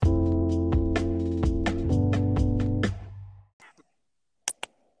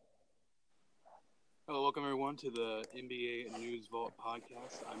everyone, to the NBA News Vault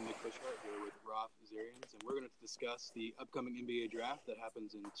podcast. I'm Nick Bushart here with Roth Zarians, and we're going to discuss the upcoming NBA draft that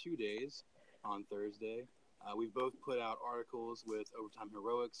happens in 2 days on Thursday. We've both put out articles with Overtime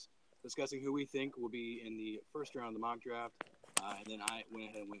Heroics discussing who we think will be in the first round of the mock draft, and then I went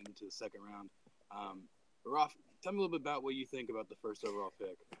ahead and went into the second round. Roth, tell me a little bit about what you think about the first overall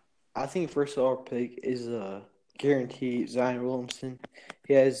pick. I think first overall pick is guaranteed Zion Williamson.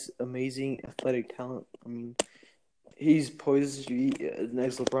 He has amazing athletic talent. I mean, he's poised to be the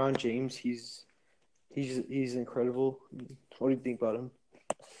next LeBron James. He's incredible. What do you think about him?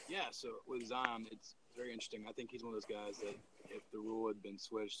 Yeah, so with Zion, it's very interesting. I think he's one of those guys that if the rule had been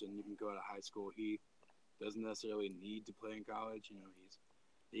switched and you can go out of high school, he doesn't necessarily need to play in college.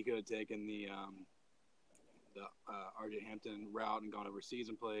 He could have taken the R.J. Hampton route and gone overseas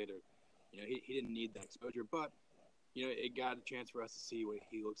and played, or he didn't need that exposure. But it got a chance for us to see what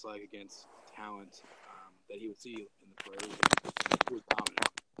he looks like against talent that he would see in the pros. He was dominant.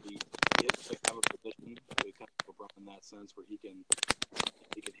 He hits have a position, so he kind of LeBron in that sense where he can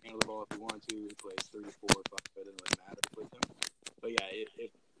handle the ball if he wanted to. He plays 3 or 4 or 5. It doesn't really matter with him. But yeah,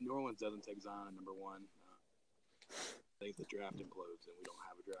 if New Orleans doesn't take Zion at number 1, I think the draft implodes and we don't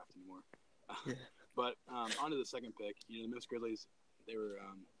have a draft anymore. Yeah. But on to the second pick. The Memphis Grizzlies, they were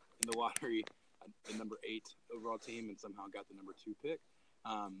in the lottery, the number 8 overall team, and somehow got the number 2 pick.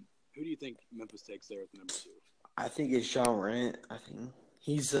 Who do you think Memphis takes there at the number 2? I think it's Ja Morant. I think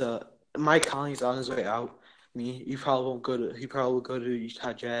he's Mike Conley's on his way out. I mean, he probably will go to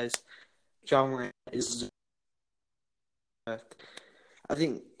Utah Jazz. Ja Morant is. I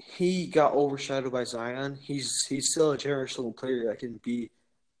think he got overshadowed by Zion. He's still a generational player that can be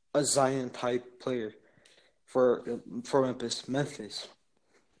a Zion type player for Memphis.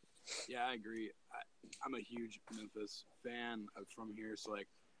 Yeah, I agree. I'm a huge Memphis fan from here, so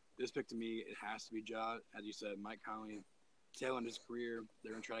this pick to me, it has to be Ja. As you said, Mike Conley, tail end his career.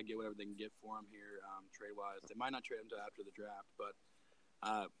 They're gonna try to get whatever they can get for him here, trade wise. They might not trade him until after the draft, but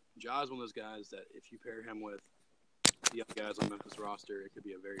Ja is one of those guys that if you pair him with the other guys on the Memphis roster, it could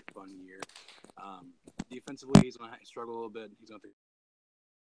be a very fun year. Defensively, he's gonna struggle a little bit. He's gonna.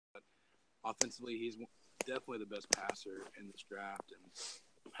 But offensively, he's definitely the best passer in this draft and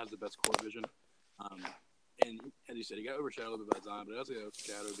has the best court vision. And as you said, he got overshadowed a little bit by Zion, but he also got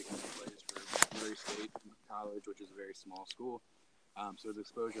overshadowed because he plays for Murray State College, which is a very small school. So his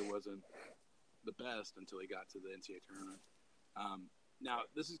exposure wasn't the best until he got to the NCAA tournament. Now,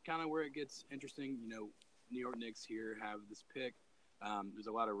 this is kind of where it gets interesting. New York Knicks here have this pick. There's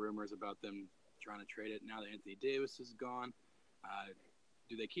a lot of rumors about them trying to trade it now that Anthony Davis is gone.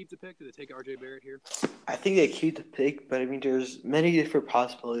 Do they keep the pick? Do they take R.J. Barrett here? I think they keep the pick, but I mean, there's many different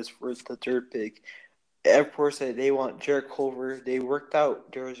possibilities for the third pick. Of course, they want Jarrett Culver. They worked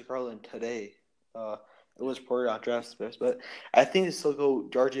out Darius Garland today. It was reported on Draft Space, but I think they still go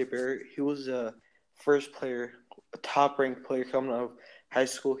R.J. Barrett. He was a first player, a top-ranked player coming out of high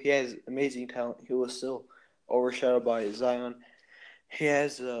school. He has amazing talent. He was still overshadowed by Zion. He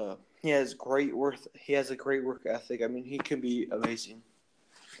has great work. He has a great work ethic. I mean, he can be amazing.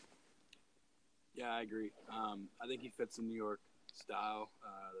 Yeah, I agree. I think he fits the New York style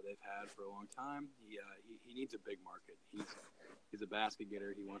that they've had for a long time. He needs a big market. He's a basket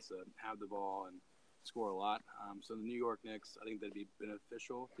getter. He wants to have the ball and score a lot. So the New York Knicks, I think that'd be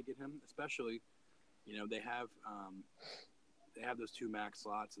beneficial to get him, especially they have those 2 max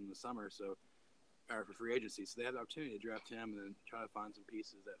slots in the summer, so for free agency. So they have the opportunity to draft him and then try to find some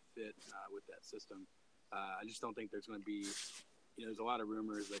pieces that fit with that system. I just don't think there's going to be. There's a lot of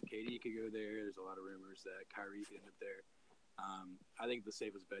rumors that KD could go there. There's a lot of rumors that Kyrie could end up there. I think the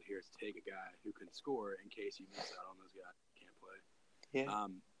safest bet here is to take a guy who can score in case you miss out on those guys who can't play. Yeah.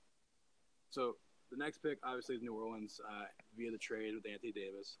 So the next pick, obviously, is New Orleans via the trade with Anthony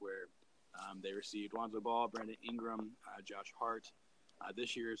Davis, where they received Lonzo Ball, Brandon Ingram, Josh Hart,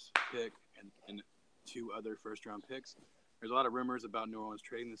 this year's pick, and 2 other first-round picks. There's a lot of rumors about New Orleans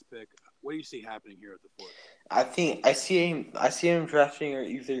trading this pick. What do you see happening here at the 4th? I think I see him drafting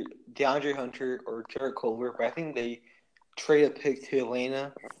either DeAndre Hunter or Jarrett Culver, but I think they trade a pick to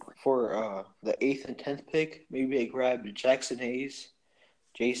Atlanta for the 8th and 10th pick. Maybe they grab Jackson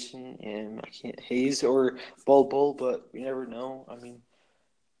Jason Hayes, or Bull, but you never know. I mean,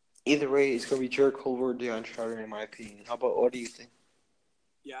 either way, it's gonna be Jarrett Culver or DeAndre Hunter, in my opinion. What do you think?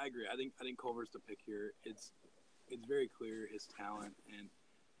 Yeah, I agree. I think Culver's the pick here. It's very clear his talent, and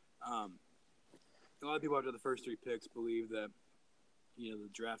a lot of people after the first 3 picks believe that the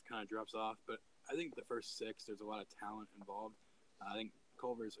draft kind of drops off, but I think the first 6 there's a lot of talent involved. I think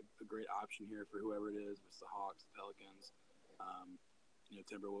Culver's a great option here for whoever it is. If it's the Hawks, the Pelicans,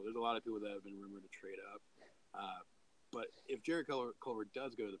 Timberwolves. There's a lot of people that have been rumored to trade up. But if Jared Culver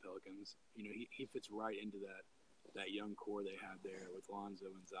does go to the Pelicans, he fits right into that young core they have there with Lonzo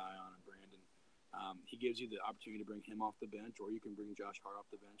and Zion and Brandon. He gives you the opportunity to bring him off the bench, or you can bring Josh Hart off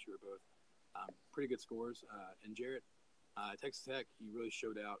the bench, who are both pretty good scorers. And Jarrett, Texas Tech, he really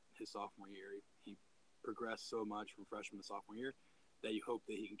showed out his sophomore year. He progressed so much from freshman to sophomore year that you hope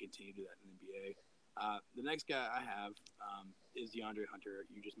that he can continue to do that in the NBA. The next guy I have is DeAndre Hunter.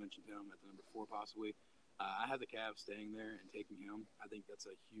 You just mentioned him at the number 4 possibly. I have the Cavs staying there and taking him. I think that's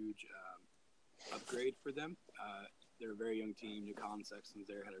a huge upgrade for them. They're a very young team. Colin Sexton's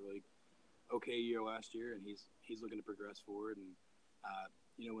there, had a really okay year last year, and he's looking to progress forward. And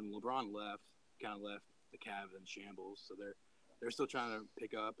when LeBron left, kind of left the Cavs in shambles, so they're still trying to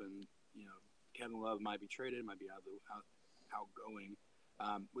pick up. And Kevin Love might be traded, might be outgoing.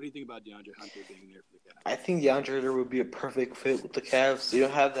 What do you think about DeAndre Hunter being there for the Cavs? I think DeAndre Hunter would be a perfect fit with the Cavs. They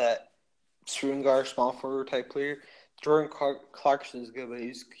don't have that shooting guard, small forward type player. Jordan Clarkson is good, but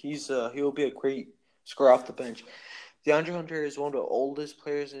he'll be a great scorer off the bench. DeAndre Hunter is one of the oldest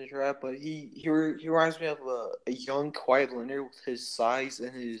players in the draft, but he reminds me of a young Kawhi Leonard with his size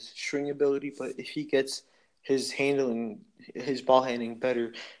and his shooting ability. But if he gets his ball handling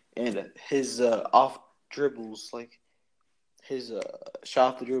better, and his off dribbles, like his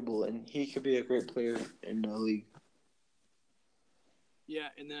shot off the dribble, and he could be a great player in the league. Yeah,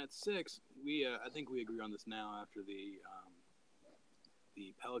 and then at 6, I think we agree on this now after the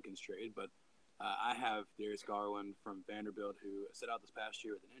Pelicans trade, but I have Darius Garland from Vanderbilt, who set out this past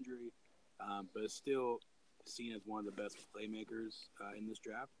year with an injury, but is still seen as one of the best playmakers in this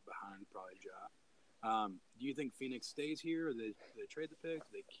draft, behind probably Ja. Do you think Phoenix stays here, or they trade the pick? Do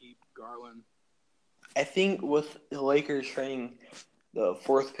they keep Garland? I think with the Lakers trading the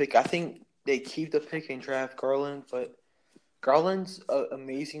 4th pick, I think they keep the pick and draft Garland, but Garland's an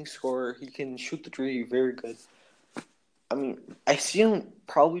amazing scorer. He can shoot the three very good. I mean, I see him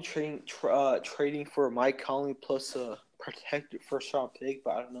probably trading for Mike Conley plus a protected first-round pick,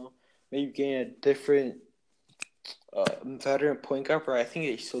 but I don't know. Maybe getting a different veteran point guard, but I think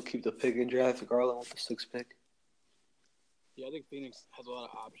they still keep the pick and draft Garland with the 6th pick. Yeah, I think Phoenix has a lot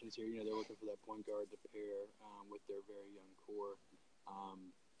of options here. They're looking for that point guard to pair with their very young core.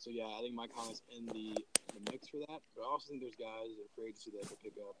 So, yeah, I think Mike Conley's in the mix for that. But I also think there's guys that are free agency that could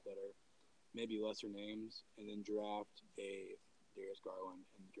pick up that are maybe lesser names and then draft a Darius Garland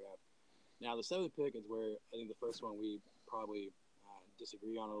in the draft. Now, the 7th pick is where I think the first one we probably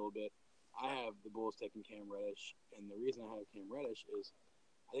disagree on a little bit. I have the Bulls taking Cam Reddish, and the reason I have Cam Reddish is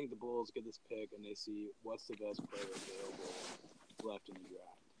I think the Bulls get this pick and they see what's the best player available left in the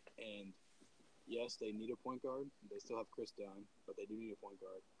draft. And yes, they need a point guard. They still have Chris Dunn, but they do need a point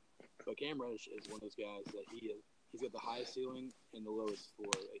guard. But Cam Reddish is one of those guys that he's got the highest ceiling and the lowest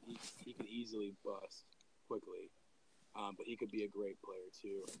floor. He could easily bust quickly, but he could be a great player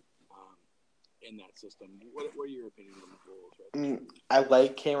too in that system. What are your opinions on the Bulls? Right? I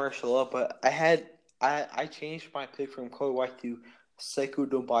like Cam Reddish a lot, but I changed my pick from Kobe White to Sekou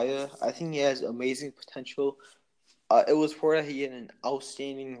Doumbouya. I think he has amazing potential. It was for that he had an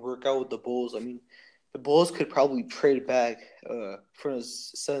outstanding workout with the Bulls. I mean, the Bulls could probably trade back for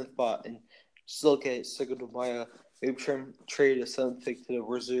his 7th spot and still get Sekou Doumbouya. Maybe trade a 7th pick to the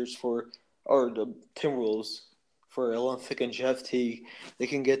Wizards or the Timberwolves for 11th pick and Jeff Teague. They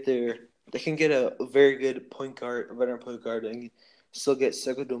can get a very good point guard, a veteran point guard, and still get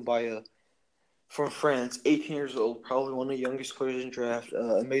Sekou Doumbouya from France, 18 years old, probably one of the youngest players in the draft.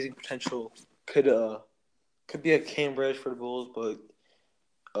 Amazing potential. Could be a Cam Reddish for the Bulls, but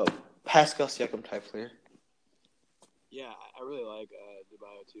Pascal Siakam type player. Yeah, I really like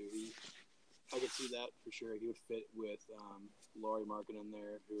Doumbouya too. I could see that for sure. He would fit with Lauri Markkanen in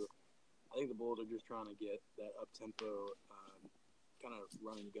there, who I think the Bulls are just trying to get that up-tempo kind of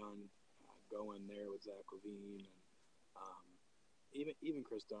run and gun going there with Zach LaVine and even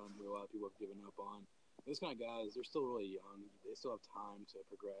Chris Dunn, who a lot of people have given up on. Those kind of guys, they're still really young. They still have time to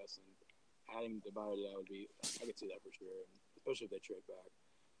progress, and adding Doumbouya to that I could see that for sure, especially if they trade back.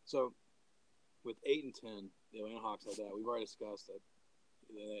 So with 8 and 10, the Atlanta Hawks have that. We've already discussed that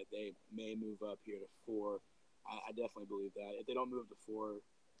they may move up here to 4. I definitely believe that. If they don't move to 4,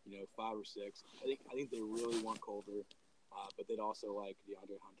 5 or 6, I think they really want Culver, but they'd also like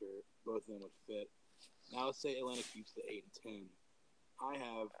DeAndre Hunter. Both of them would fit. Now let's say Atlanta keeps the 8 and 10. I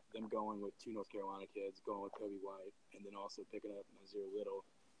have them going with 2 North Carolina kids, going with Kobe White, and then also picking up Nazir Little.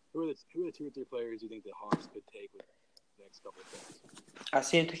 Who are the 2 or 3 players you think the Hawks could take with the next couple of picks? I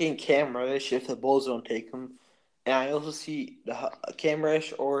see him taking Cam Reddish if the Bulls don't take him, and I also see the Cam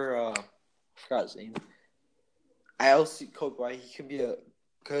Reddish or I forgot his name. I also see Kobe White. He could be a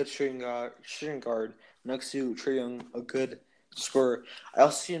good shooting guard next to Trae Young, a good scorer. I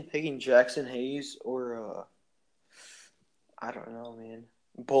also see him picking Jackson Hayes or I don't know, man.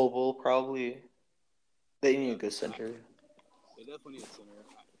 Bol probably. They need a good center. They definitely need a center.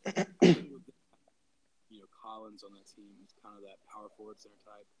 I think with Collins on that team, he's kind of that power forward center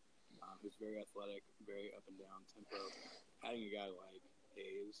type, who's very athletic, very up and down tempo. Adding a guy like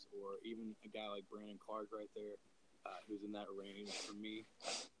Hayes or even a guy like Brandon Clark right there, who's in that range for me,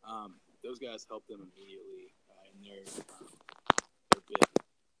 those guys help them immediately in their bid.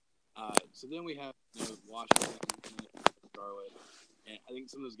 So then we have Washington and Charlotte, and I think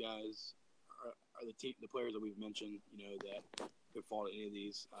some of those guys are the players that we've mentioned, that could fall to any of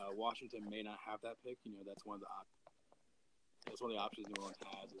these. Washington may not have that pick. That's one of the options New Orleans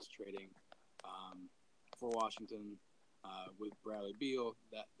has is trading for Washington with Bradley Beal,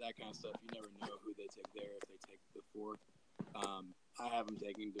 that kind of stuff. You never know who they take there if they take the fourth. I have them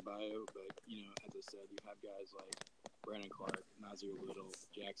taking DeBio, but as I said, you have guys like Brandon Clark, Nazir Little,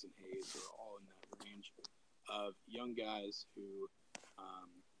 Jackson Hayes, who are all in that range of young guys who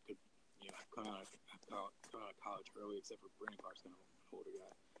could come out of college early, except for Brandon Clark's kind of an older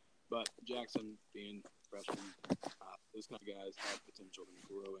guy. But Jackson being freshman, those kind of guys have potential to be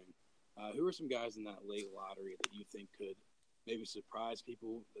growing. Who are some guys in that late lottery that you think could maybe surprise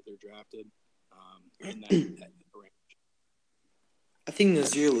people that they're drafted in that range? I think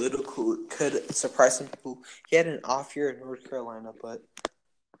Nazir Little could surprise some people. He had an off year in North Carolina, but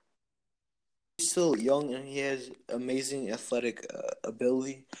he's still young and he has amazing athletic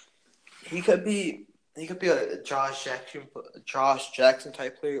ability. He could be a Josh Jackson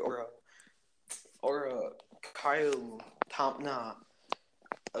type player or a Kyle Lowry. Nah,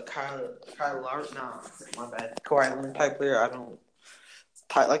 my bad. Kawhi Leonard type player. I don't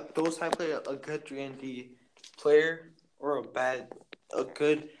like those type player. A good 3-and-D player or a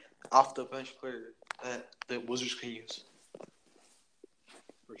good off the bench player that the Wizards can use.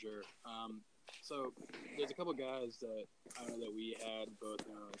 For sure. So there's a couple guys that I know that we had both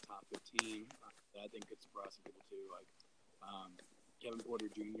in our top 15 that I think could surprise some people too, like Kevin Porter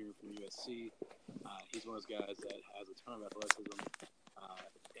Jr. from USC. He's one of those guys that has a ton of athleticism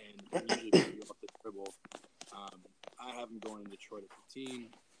and can usually beat you off the dribble. I have him going to Detroit at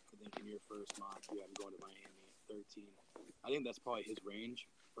 15. I think in your first mock, you have him going to Miami at 13. I think that's probably his range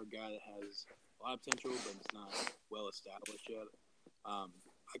for a guy that has a lot of potential, but it's not well established yet.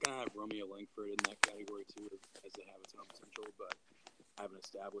 I kind of have Romeo Langford in that category too, as they have a ton of potential, but haven't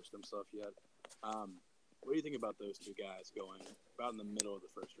established themselves yet. What do you think about those two guys going about in the middle of the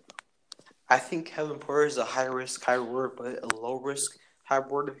first round? I think Kevin Porter is a high risk, high reward, but a low risk, high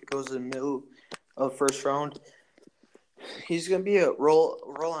reward if he goes in the middle of the first round. He's gonna be a roll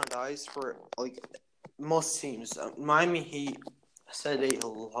on dice for like most teams. Miami Heat said they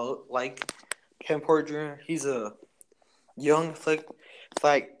like Kevin Porter Jr. He's a young,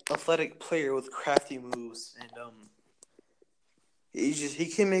 athletic player with crafty moves, and he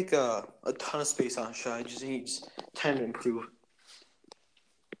can make a ton of space on a shot. He just needs time to improve.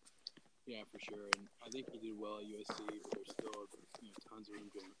 Yeah, for sure. And I think he did well at USC, but there's still tons of room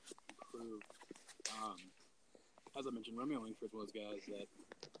to improve. As I mentioned, Romeo Langford is one of those guys that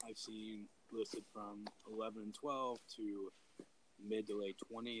I've seen listed from 11 and 12 to mid to late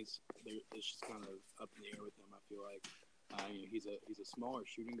 20s. It's just kind of up in the air with him. I feel like he's a smaller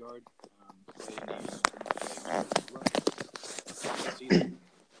shooting guard.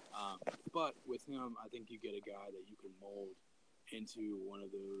 But with him, I think you get a guy that you can mold into one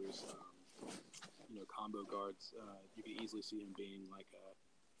of those combo guards. You can easily see him being like a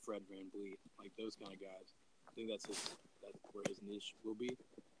Fred VanVleet, like those kind of guys. I think that's where his niche will be.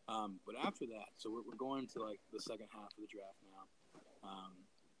 But after that, so we're going to like the second half of the draft now.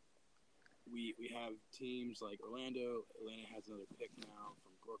 We have teams like Orlando. Atlanta has another pick now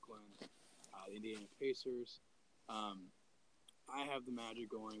from Brooklyn. The Indiana Pacers. I have the Magic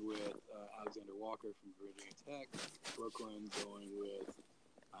going with Alexander Walker from Virginia Tech. Brooklyn going with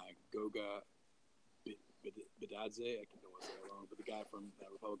Goga Bitadze. I don't want to say that wrong, but the guy from the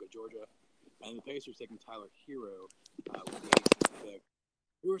Republic of Georgia. And the Pacers taking Tyler Hero with the 18th pick.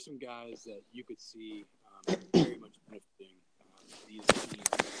 Who are some guys that you could see very much benefiting these teams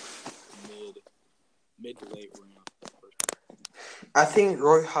mid to late round? I think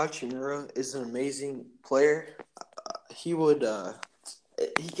Roy Hachimura is an amazing player. He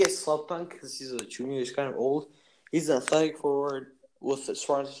gets slept on because he's a junior. He's kind of old. He's an athletic forward with a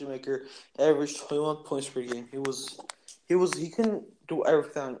smart decision maker. He averaged 21 points per game. He can do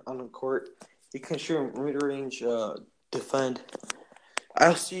everything on the court. He can shoot mid-range, defend.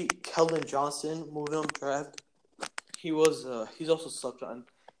 I see Keldon Johnson moving on draft. He's also slept on.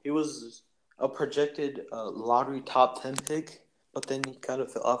 He was a projected lottery top 10 pick, but then he kind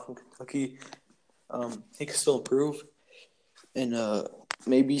of fell off from Kentucky. He can still improve, and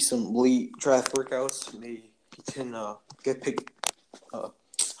maybe some late draft workouts. Maybe he can get picked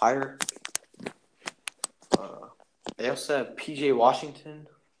higher. They also have P.J. Washington.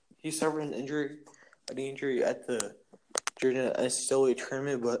 He suffered an injury during the NCAA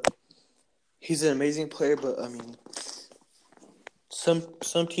tournament, but he's an amazing player. But I mean,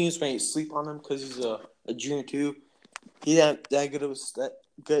 some teams might sleep on him because he's a junior too. He had that good of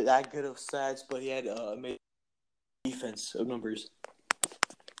stats, but he had amazing defense of numbers.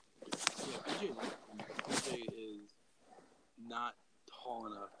 Yeah, PJ is not tall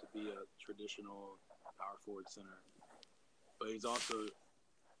enough to be a traditional power forward center, but he's also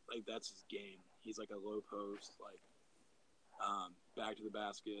like that's his game. He's like a low post, like back to the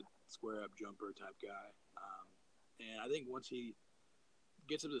basket, square up jumper type guy. And I think once he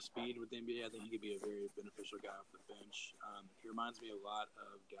gets up to speed with the NBA, I think he could be a very beneficial guy off the bench. He reminds me a lot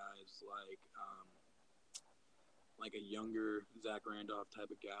of guys like a younger Zach Randolph type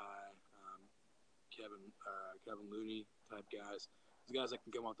of guy, Kevin Looney type guys. These guys that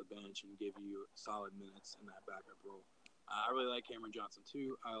can come off the bench and give you solid minutes in that backup role. I really like Cameron Johnson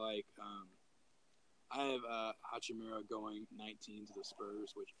too. I have Hachimura going 19 to the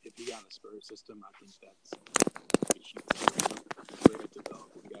Spurs, which if he got in the Spurs system, I think that's a huge way of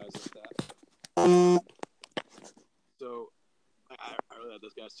developing guys like that. So I really like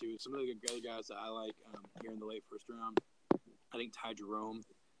those guys too. Some of the other guys that I like here in the late first round, I think Ty Jerome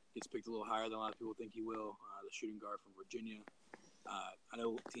gets picked a little higher than a lot of people think he will. The shooting guard from Virginia. I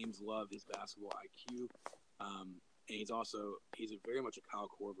know teams love his basketball IQ, and he's very much a Kyle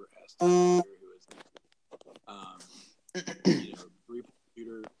Korver-esque player who is, three-point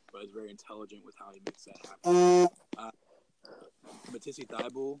shooter, but is very intelligent with how he makes that happen. Matisse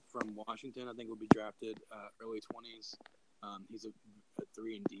Thybulle from Washington, I think, will be drafted early 20s. He's a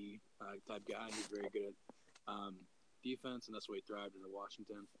 3-and-D type guy. He's very good at defense, and that's why he thrived in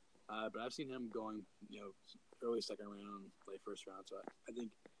Washington. But I've seen him going, early second round, late first round. So I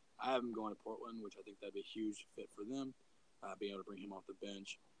think I have him going to Portland, which I think that'd be a huge fit for them, being able to bring him off the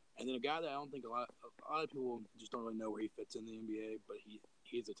bench. And then a guy that I don't think a lot of people just don't really know where he fits in the NBA, but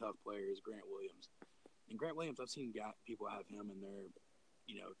he's a tough player, is Grant Williams. And Grant Williams, I've seen people have him in their,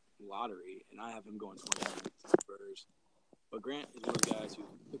 lottery, and I have him going 29 to the Spurs. But Grant is one of the guys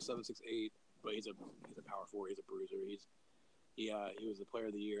who's 6'7", 6'8", but he's a power forward. He's a bruiser. He was the player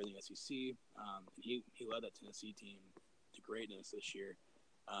of the year in the SEC. He led that Tennessee team to greatness this year.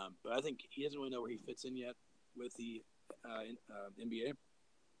 But I think he doesn't really know where he fits in yet with the NBA,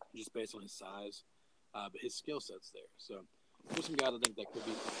 just based on his size. But his skill set's there. So there's some guys I think that could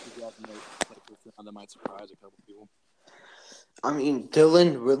be guys that might surprise a couple people. I mean,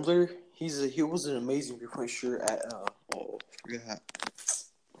 Dylan Windler, he was an amazing three-point shooter at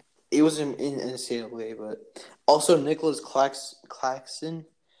It was in NCAA, but also Nicholas Claxton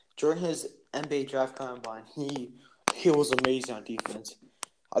during his NBA draft combine, he was amazing on defense.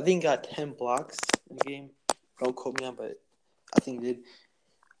 I think he got 10 blocks in the game. Don't quote me on, but I think he did.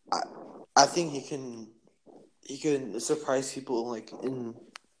 I think he can surprise people like in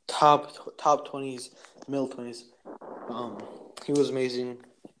top 20s, middle 20s. He was amazing.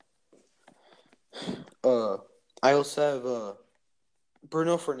 I also have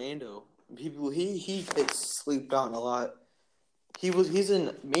Bruno Fernando. He gets slept on a lot. He's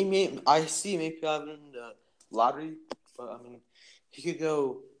in maybe I see maybe in the lottery, but I mean he could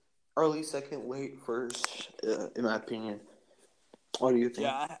go early second, late first, in my opinion. What do you think?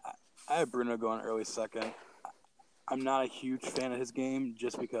 Yeah, I have Bruno going early second. I'm not a huge fan of his game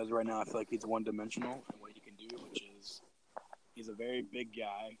just because right now I feel like he's one-dimensional in what he can do, which is he's a very big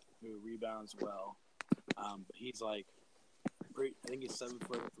guy who rebounds well. But he's like, I think he's 7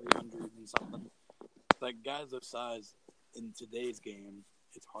 foot, 300 and something. Like guys of size in today's game,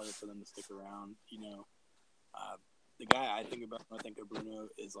 it's harder for them to stick around. The guy I think about when I think of Bruno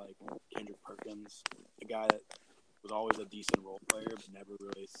is like Kendrick Perkins, a guy that was always a decent role player but never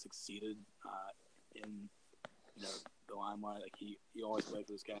really succeeded in the limelight. Like he always played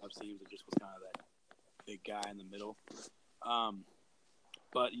for his Cavs teams and just was kind of that big guy in the middle.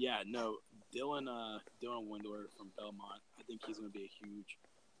 But yeah, no, Dylan Windler from Belmont, I think he's going to be a huge.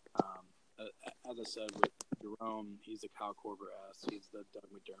 As I said with Jerome, he's a Kyle Korver-esque. He's the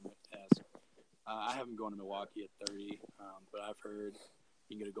Doug McDermott-esque. I have him going to Milwaukee at 30, but I've heard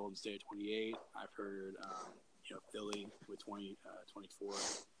he can go to Golden State at 28. I've heard Philly with 24.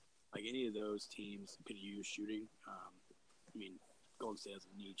 Like any of those teams could use shooting. Golden State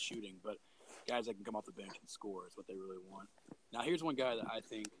doesn't need shooting, but guys that can come off the bench and score is what they really want. Now, here's one guy that I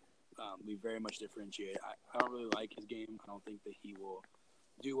think we very much differentiate. I don't really like his game. I don't think that he will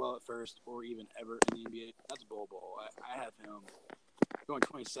do well at first or even ever in the NBA. That's Bol Bol. I have him going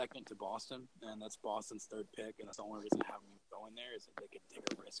 22nd to Boston, and that's Boston's third pick, and that's the only reason I have him going there is that they can take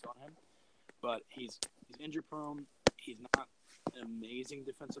a risk on him. But he's injury prone. He's not an amazing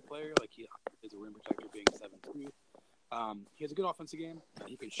defensive player. Like, he is a rim protector being 7'2". He has a good offensive game.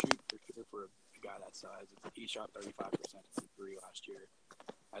 He can shoot for sure for a guy that size. He shot 35% from 3 last year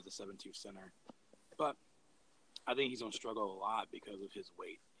as a 7'2" center. But I think he's going to struggle a lot because of his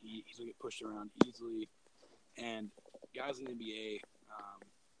weight. He's going to get pushed around easily. And guys in the NBA,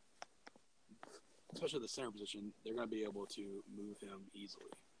 especially the center position, they're going to be able to move him easily.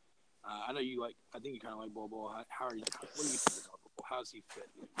 I know you like. I think you kind of like Bol Bol. How are you? What do you think about Bol Bol? How does he fit?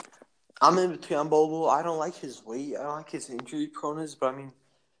 I'm in between on Bol Bol. I don't like his weight. I don't like his injury proneness. But I mean,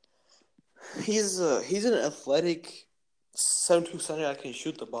 he's an athletic 7'2" center that can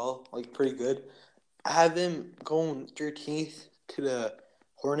shoot the ball like pretty good. I have him going 13th to the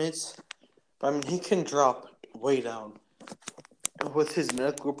Hornets. But I mean, he can drop way down with his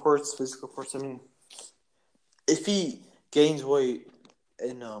medical reports, physical reports. I mean, if he gains weight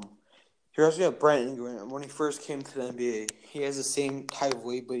and He also got Brent Ingram. When he first came to the NBA, he has the same type of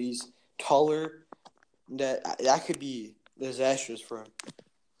weight, but he's taller. That could be disastrous for him.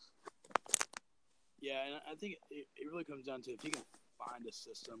 Yeah, and I think it really comes down to if he can find a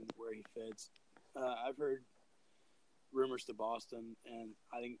system where he fits. I've heard rumors to Boston, and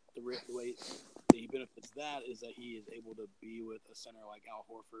I think the way that he benefits that is that he is able to be with a center like Al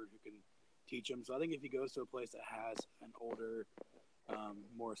Horford who can teach him. So I think if he goes to a place that has an older,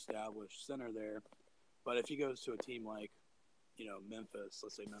 more established center there, but if he goes to a team like, Memphis,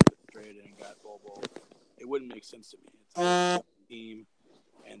 let's say Memphis traded and got Bol Bol, it wouldn't make sense to me. It's a team,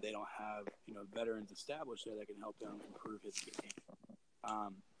 and they don't have veterans established there that can help them improve his game.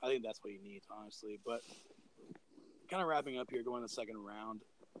 I think that's what he needs, honestly. But kind of wrapping up here, going to the second round,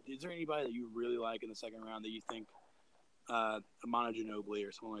 is there anybody that you really like in the second round that you think Amana Ginobili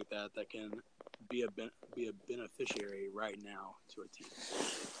or someone like that can be a beneficiary right now to a team?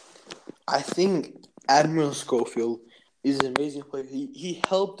 I think Admiral Schofield is an amazing player. He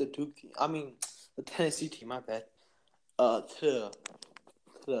helped the Duke team. I mean, the Tennessee team. My bad. To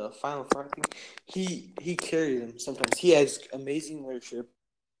the Final Four. I think he carried them sometimes. He has amazing leadership.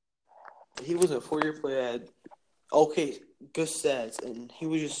 He was a 4-year player. Had good stats, and he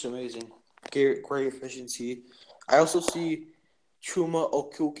was just amazing. Great efficiency. I also see Chuma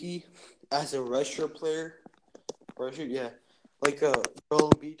Okeke as a redshirt player. Like a Joel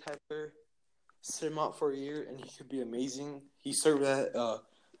Embiid type player. Sit him out for a year, and he could be amazing. He served at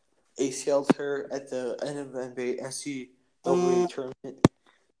ACL tear at the end of the NBA NCAA tournament.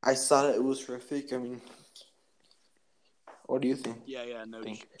 I saw that it was terrific. I mean, what do you think? Yeah. No,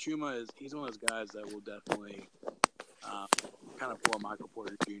 Chuma he's one of those guys that will definitely kind of pull a Michael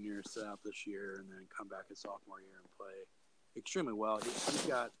Porter Jr., sit out this year, and then come back his sophomore year and play extremely well. He's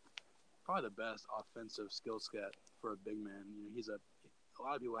got probably the best offensive skill set for a big man. A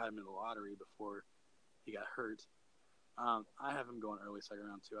lot of people had him in the lottery before he got hurt. I have him going early second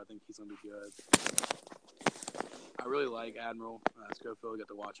round too. I think he's going to be good. I really like Admiral Schofield. I got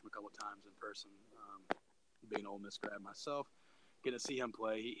to watch him a couple of times in person. Being an Ole Miss grad myself, getting to see him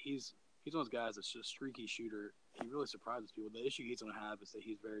play. He's one of those guys that's just a streaky shooter. He really surprises people. The issue he's going to have is that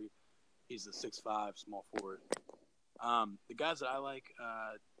he's the 6'5" small forward. The guys that I like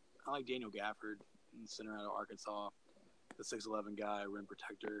Daniel Gafford, center out of Arkansas, the 6'11" guy, rim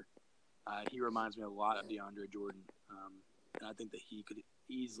protector. He reminds me a lot of DeAndre Jordan, and I think that he could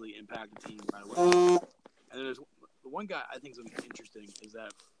easily impact the team right away. And then there's the one guy I think is going to be interesting is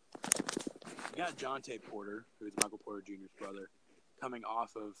that you got Jonte Porter, who's Michael Porter Jr.'s brother, coming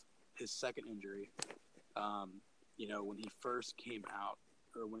off of his second injury. When he first came out,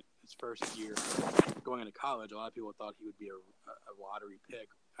 or when his first year going into college, a lot of people thought he would be a lottery pick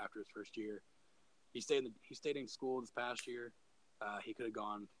after his first year. He stayed in school this past year. He could have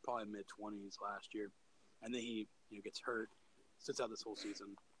gone probably mid-20s last year, and then he gets hurt, sits out this whole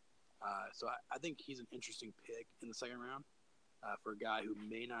season. So I think he's an interesting pick in the second round for a guy who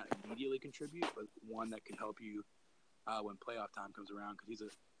may not immediately contribute, but one that can help you when playoff time comes around,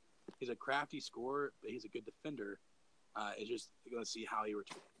 because he's a crafty scorer, but he's a good defender. It's just going to see how he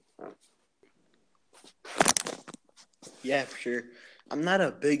returns. Yeah, for sure. I'm not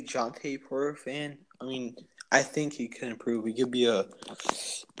a big Jonte Porter fan. I mean, I think he can improve. He could be a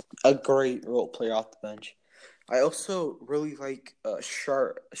great role player off the bench. I also really like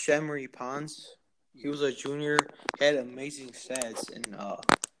Shamorie Ponds. He was a junior. He had amazing stats in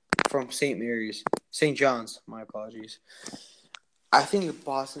from St. Mary's, St. John's. My apologies. I think the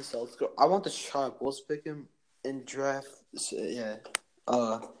Boston Celtics go. I want the Chicago Bulls to pick him in draft. Yeah.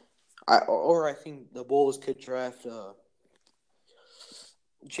 I think the Bulls could draft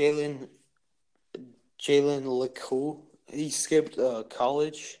Jalen LeCoux. He skipped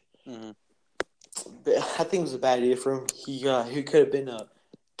college. Mm-hmm. But I think it was a bad idea for him. He could have been a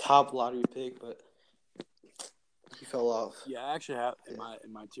top lottery pick, but he fell off. Yeah, I actually have in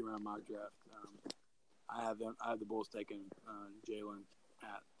my 2-round mock draft. I have the Bulls taking Jalen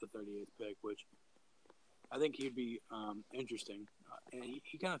at the 38th pick, which I think he'd be interesting, and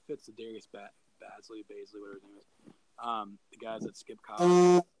he kind of fits the Darius Baisley, whatever his name is. The guys that skip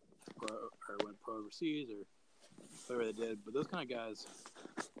college or went pro overseas or whatever they did, but those kind of guys,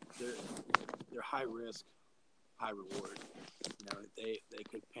 they're high risk, high reward. You know, they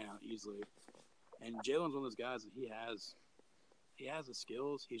could pan out easily. And Jalen's one of those guys that he has the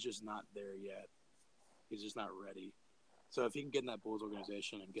skills. He's just not there yet. He's just not ready. So if he can get in that Bulls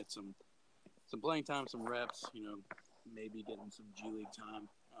organization and get some playing time, some reps, you know, maybe getting some G League time,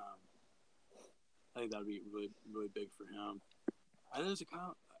 I think that would be really, really big for him. And there's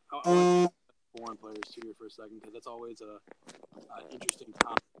I want to foreign players too here for a second because that's always a interesting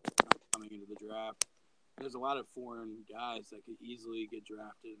time coming into the draft. There's a lot of foreign guys that could easily get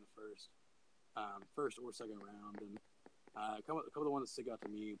drafted in the first or second round, and a couple of the ones that stick out to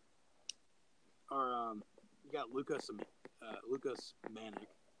me are you got Lukas Manic,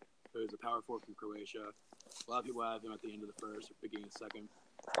 who's a power forward from Croatia. A lot of people have him at the end of the first or beginning of the second.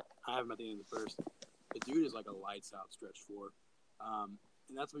 I have him at the end of the first. The dude is like a lights out stretch four, and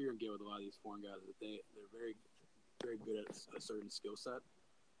that's what you're gonna get with a lot of these foreign guys. That they're very, very good at a certain skill set.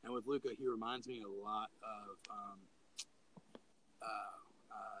 And with Luka, he reminds me a lot of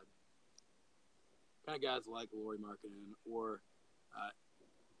kind of guys like Lauri Markkanen or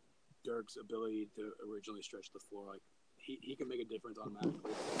Dirk's ability to originally stretch the floor. Like he can make a difference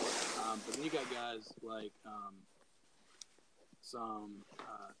automatically. But then you got guys like so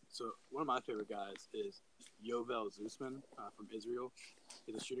one of my favorite guys is Yovel Zusman from Israel.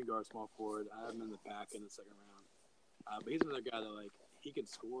 He's a shooting guard, small forward. I have him in the back in the second round. But he's another guy that like he can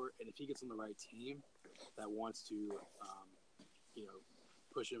score, and if he gets on the right team that wants to,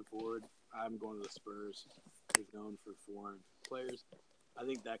 push him forward. I'm going to the Spurs. He's known for foreign players. I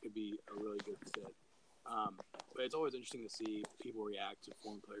think that could be a really good fit. But it's always interesting to see people react to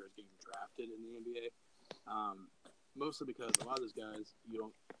foreign players getting drafted in the NBA. Mostly because a lot of those guys, they're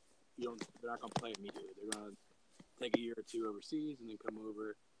not going to play immediately. They're going to take a year or two overseas and then come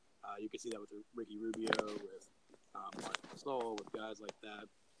over. You can see that with Ricky Rubio, with Mark Gasol, with guys like that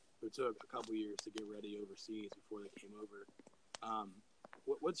who took a couple years to get ready overseas before they came over.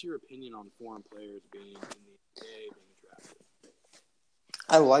 What's your opinion on foreign players being in the NBA, being drafted?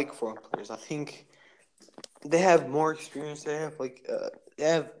 I like foreign players. I think they have more experience. They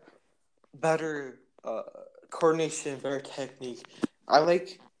have better coordination, better technique. I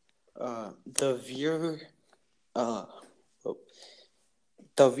like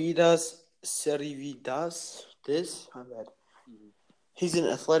Davidas Serividas. My bad. Mm-hmm. He's an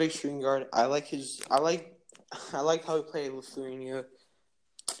athletic shooting guard. I like how he played with Lithuania.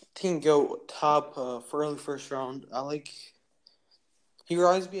 He can go top for early first round. He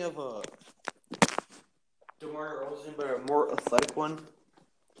reminds me of a DeMar DeRozan, but a more athletic one.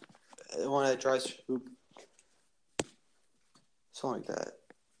 The one that drives to hoop. Something like that.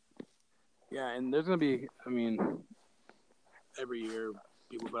 Yeah, and there's going to be, every year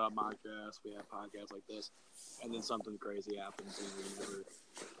people put out mock drafts. We have podcasts like this, and then something crazy happens, and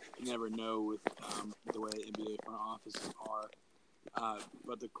you never know with the way NBA front offices are.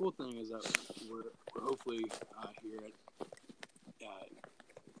 But the cool thing is that we're hopefully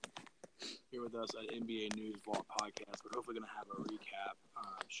here with us at NBA News Vault Podcast. We're hopefully going to have a recap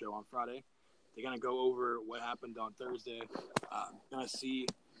show on Friday. They're going to go over what happened on Thursday, going to see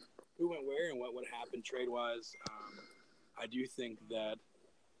who went where and what happened trade-wise. I do think that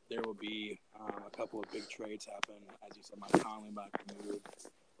there will be a couple of big trades happen. As you said, Mike Conley might be moved.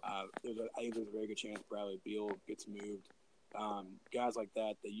 I think there's a very good chance Bradley Beal gets moved. Guys like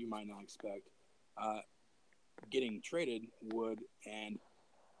that you might not expect getting traded would, and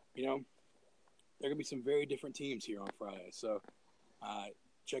there could be some very different teams here on Friday. So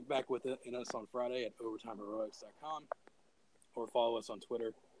check back with us on Friday at overtimeheroics.com, or follow us on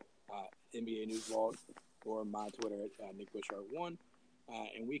Twitter, NBA News Vault, or my Twitter at Nick Bushart1,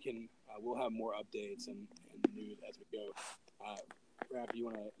 and we'll have more updates and news as we go. Raph, you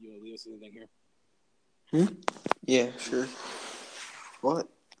wanna leave us anything here? Yeah, sure. What?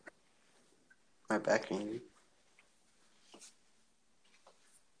 My back, Andy.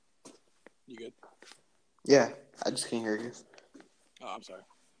 You good? Yeah, I just can't hear you. Oh, I'm sorry.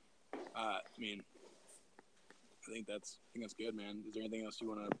 I mean, I think that's good, man. Is there anything else you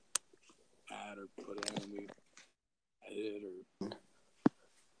want to add or put in when we edit or?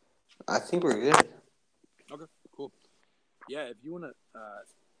 I think we're good. Okay, cool. Yeah, if you want to,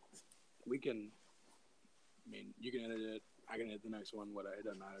 we can. I mean, you can edit it. I can edit the next one. It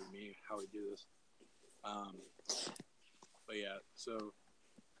doesn't matter to me how we do this. But yeah, so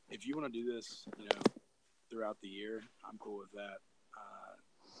if you want to do this, throughout the year, I'm cool with that.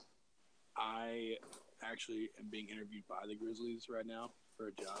 I actually am being interviewed by the Grizzlies right now for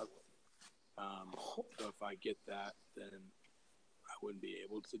a job. So if I get that, then I wouldn't be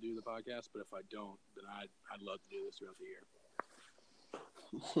able to do the podcast. But if I don't, then I'd love to do this throughout the year.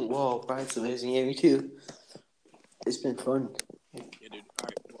 Whoa, Brian's amazing. Yeah, me too. It's been fun. Yeah, dude. All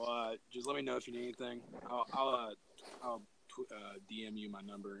right. Well, just let me know if you need anything. I'll DM you my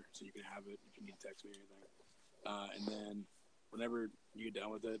number so you can have it if you need to text me or anything. And then whenever you get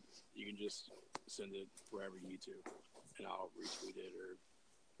done with it, you can just send it wherever you need to, and I'll retweet it or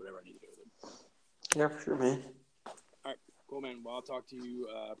whatever I need to do with it. Yeah, for sure, man. All right. Cool, man. Well, I'll talk to you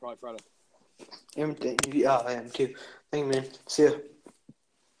probably Friday. Yeah, I am too. Thank you, man. See ya.